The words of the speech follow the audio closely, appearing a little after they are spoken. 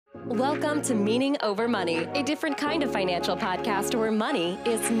Welcome to Meaning Over Money, a different kind of financial podcast where money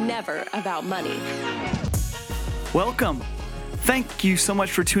is never about money. Welcome. Thank you so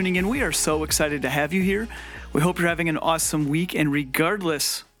much for tuning in. We are so excited to have you here. We hope you're having an awesome week, and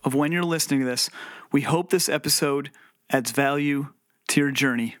regardless of when you're listening to this, we hope this episode adds value to your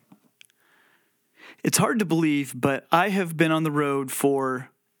journey. It's hard to believe, but I have been on the road for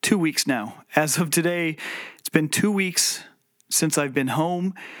 2 weeks now. As of today, it's been 2 weeks since I've been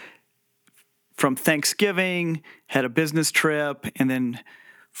home from Thanksgiving, had a business trip, and then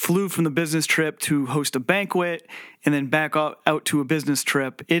flew from the business trip to host a banquet, and then back out to a business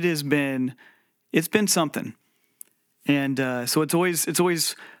trip. It's been something. And so it's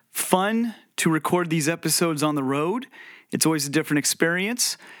always fun to record these episodes on the road. It's always a different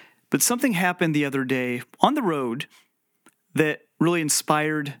experience. But something happened the other day on the road that really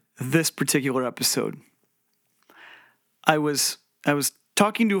inspired this particular episode. I was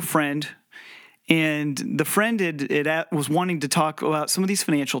talking to a friend, and the friend was wanting to talk about some of these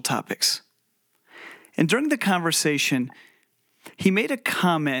financial topics. And during the conversation, he made a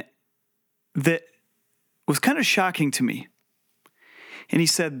comment that was kind of shocking to me. And he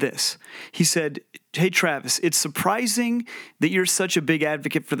said this. He said, "Hey, Travis, it's surprising that you're such a big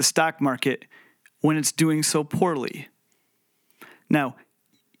advocate for the stock market when it's doing so poorly." Now,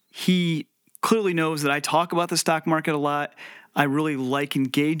 he clearly knows that I talk about the stock market a lot. I really like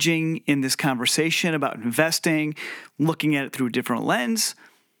engaging in this conversation about investing, looking at it through a different lens.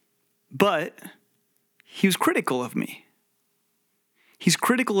 But he was critical of me. He's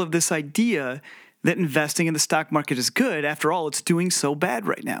critical of this idea that investing in the stock market is good. After all, it's doing so bad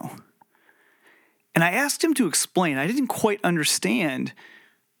right now. And I asked him to explain. I didn't quite understand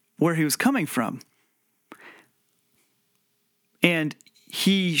where he was coming from. And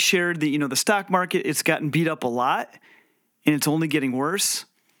he shared that, the stock market, it's gotten beat up a lot, and it's only getting worse.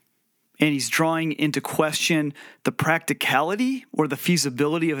 And he's drawing into question the practicality or the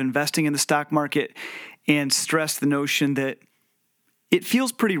feasibility of investing in the stock market, and stressed the notion that it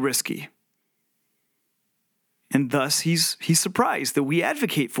feels pretty risky. And thus, he's surprised that we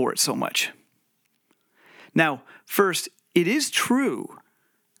advocate for it so much. Now, first, it is true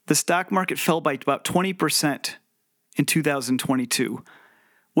the stock market fell by about 20% in 2022,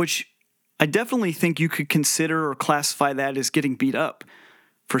 which I definitely think you could consider or classify that as getting beat up.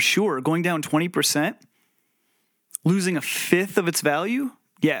 For sure, going down 20%, losing a fifth of its value,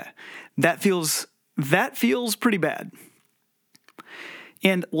 yeah, that feels pretty bad.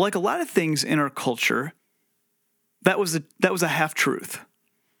 And like a lot of things in our culture, that was a half truth,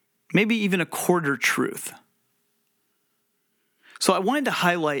 maybe even a quarter truth. So I wanted to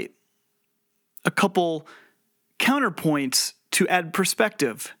highlight a couple counterpoints to add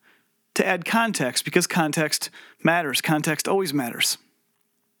perspective, to add context, because context matters. Context always matters.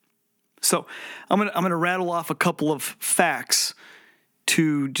 So I'm gonna rattle off a couple of facts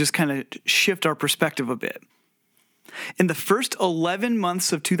to just kind of shift our perspective a bit. In the first 11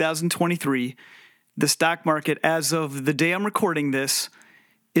 months of 2023, the stock market, as of the day I'm recording this,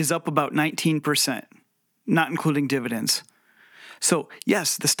 is up about 19%, not including dividends. So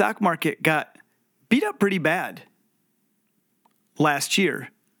yes, the stock market got beat up pretty bad last year,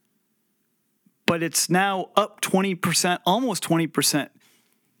 but it's now up 20%, almost 20%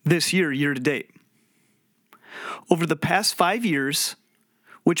 this year to date. Over the past 5 years,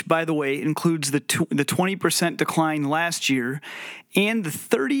 which, by the way, includes the 20% decline last year and the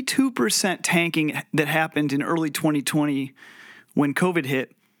 32% tanking that happened in early 2020 when COVID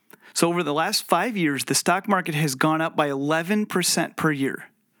hit. So over the last 5 years, the stock market has gone up by 11% per year.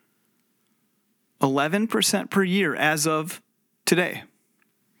 11% per year as of today.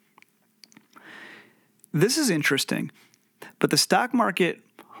 This is interesting, but the stock market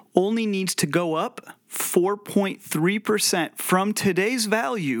only needs to go up 4.3% from today's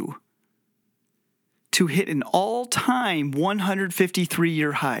value to hit an all-time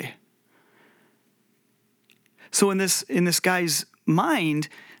 153-year high. So in this guy's mind,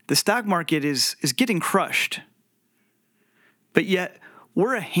 the stock market is getting crushed. But yet,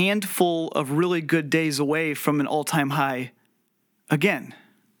 we're a handful of really good days away from an all-time high again.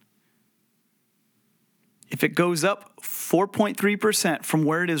 If it goes up 4.3% from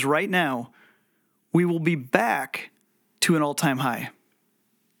where it is right now, we will be back to an all-time high.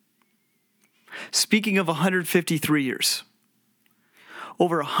 Speaking of 153 years,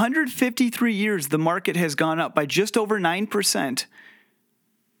 over 153 years, the market has gone up by just over 9%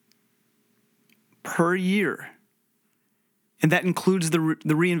 per year. And that includes the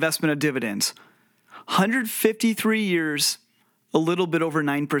reinvestment of dividends. 153 years, a little bit over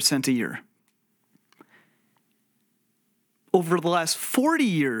 9% a year. over the last 40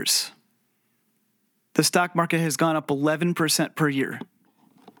 years, the stock market has gone up 11% per year.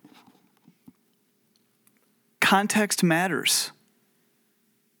 Context matters.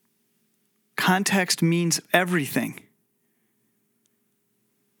 Context means everything.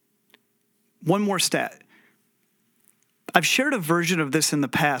 One more stat. I've shared a version of this in the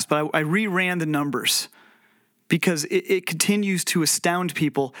past, but I reran the numbers because it continues to astound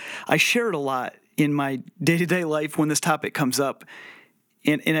people. I share it a lot in my day-to-day life when this topic comes up,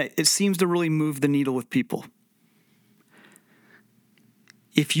 and it seems to really move the needle with people.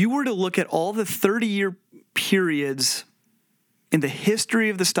 If you were to look at all the 30-year periods in the history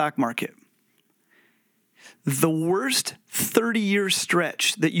of the stock market, the worst 30-year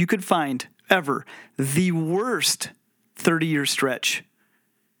stretch that you could find ever, the worst 30-year stretch,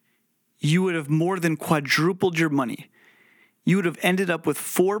 you would have more than quadrupled your money. You would have ended up with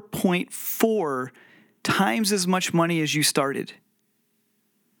 4.4 times as much money as you started.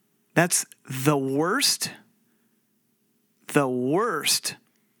 That's the worst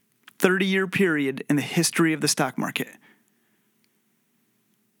 30-year period in the history of the stock market.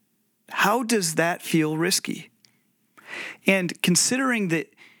 How does that feel risky? And considering that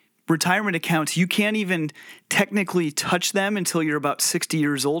retirement accounts, you can't even technically touch them until you're about 60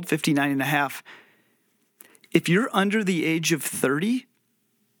 years old, 59 and a half. If you're under the age of 30,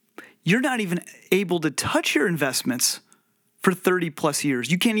 you're not even able to touch your investments for 30 plus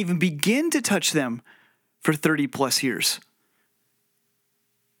years. You can't even begin to touch them for 30 plus years.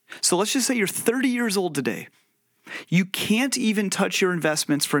 So let's just say you're 30 years old today. You can't even touch your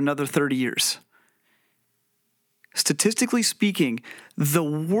investments for another 30 years. Statistically speaking, the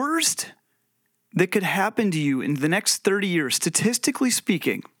worst that could happen to you in the next 30 years, statistically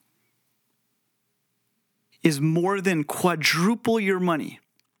speaking, is more than quadruple your money.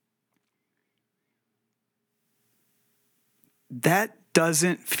 That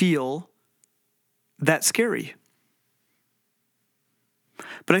doesn't feel that scary.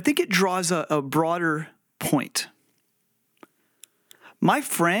 But I think it draws a broader point. My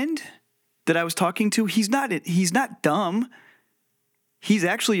friend that I was talking to, he's not dumb. He's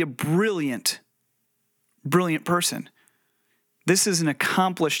actually a brilliant person. This is an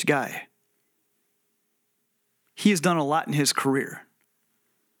accomplished guy. He has done a lot in his career.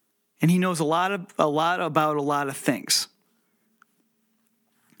 And he knows a lot about a lot of things.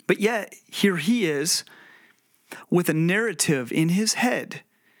 But yet, here he is with a narrative in his head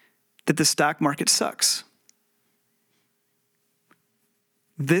that the stock market sucks.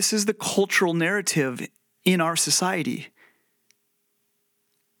 This is the cultural narrative in our society.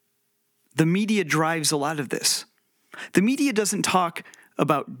 The media drives a lot of this. The media doesn't talk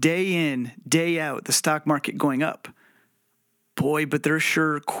about day in, day out, the stock market going up. Boy, but they're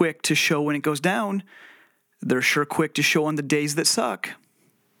sure quick to show when it goes down. They're sure quick to show on the days that suck.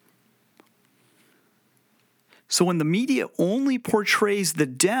 So when the media only portrays the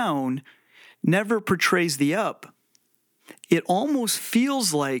down, never portrays the up, it almost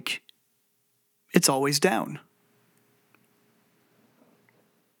feels like it's always down.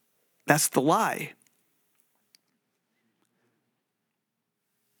 That's the lie.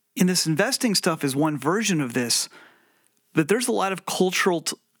 And this investing stuff is one version of this, but there's a lot of cultural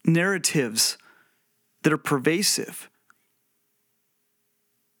narratives that are pervasive.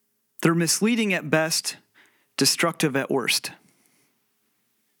 They're misleading at best, destructive at worst.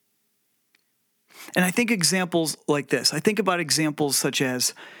 And I think examples like this, I think about examples such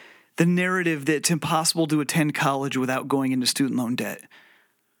as the narrative that it's impossible to attend college without going into student loan debt,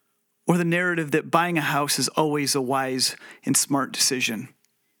 or the narrative that buying a house is always a wise and smart decision,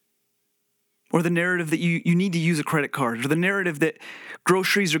 or the narrative that you need to use a credit card, or the narrative that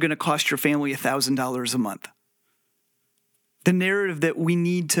groceries are going to cost your family $1,000 a month, the narrative that we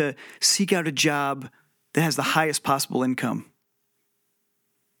need to seek out a job that has the highest possible income,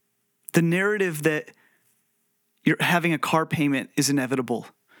 the narrative that having a car payment is inevitable.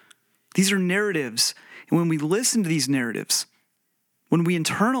 These are narratives, and when we listen to these narratives, when we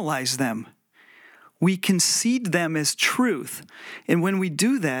internalize them, we concede them as truth. And when we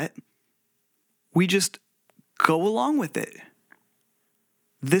do that, we just go along with it.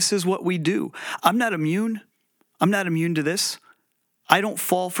 This is what we do. I'm not immune. I'm not immune to this. I don't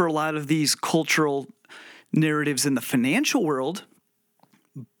fall for a lot of these cultural narratives in the financial world,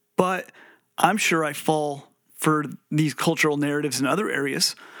 but I'm sure I fall for these cultural narratives in other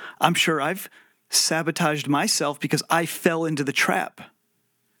areas. I'm sure I've sabotaged myself because I fell into the trap.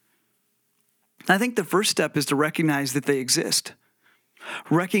 I think the first step is to recognize that they exist.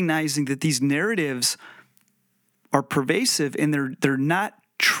 Recognizing that these narratives are pervasive and they're not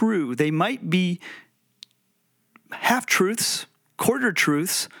true. They might be half-truths, quarter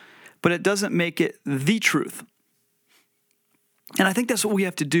truths, but it doesn't make it the truth. And I think that's what we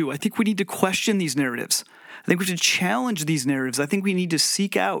have to do. I think we need to question these narratives. I think we should challenge these narratives. I think we need to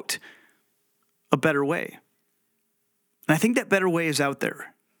seek out a better way. And I think that better way is out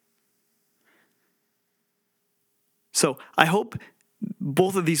there. So I hope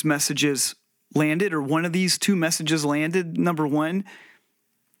both of these messages landed, or one of these two messages landed. Number one,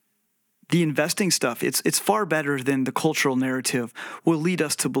 the investing stuff, it's far better than the cultural narrative will lead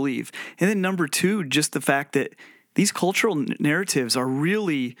us to believe. And then number two, just the fact that these cultural narratives are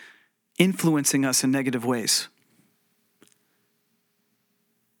really influencing us in negative ways.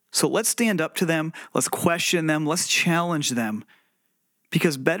 So let's stand up to them, let's question them, let's challenge them,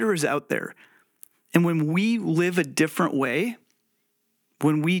 because better is out there. And when we live a different way,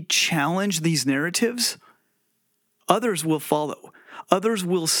 when we challenge these narratives, others will follow. Others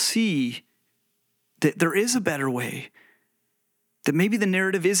will see that there is a better way, that maybe the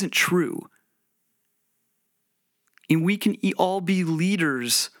narrative isn't true. And we can all be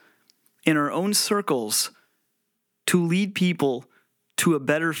leaders in our own circles to lead people to a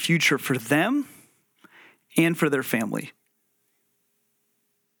better future for them and for their family.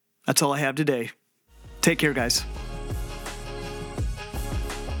 That's all I have today. Take care, guys.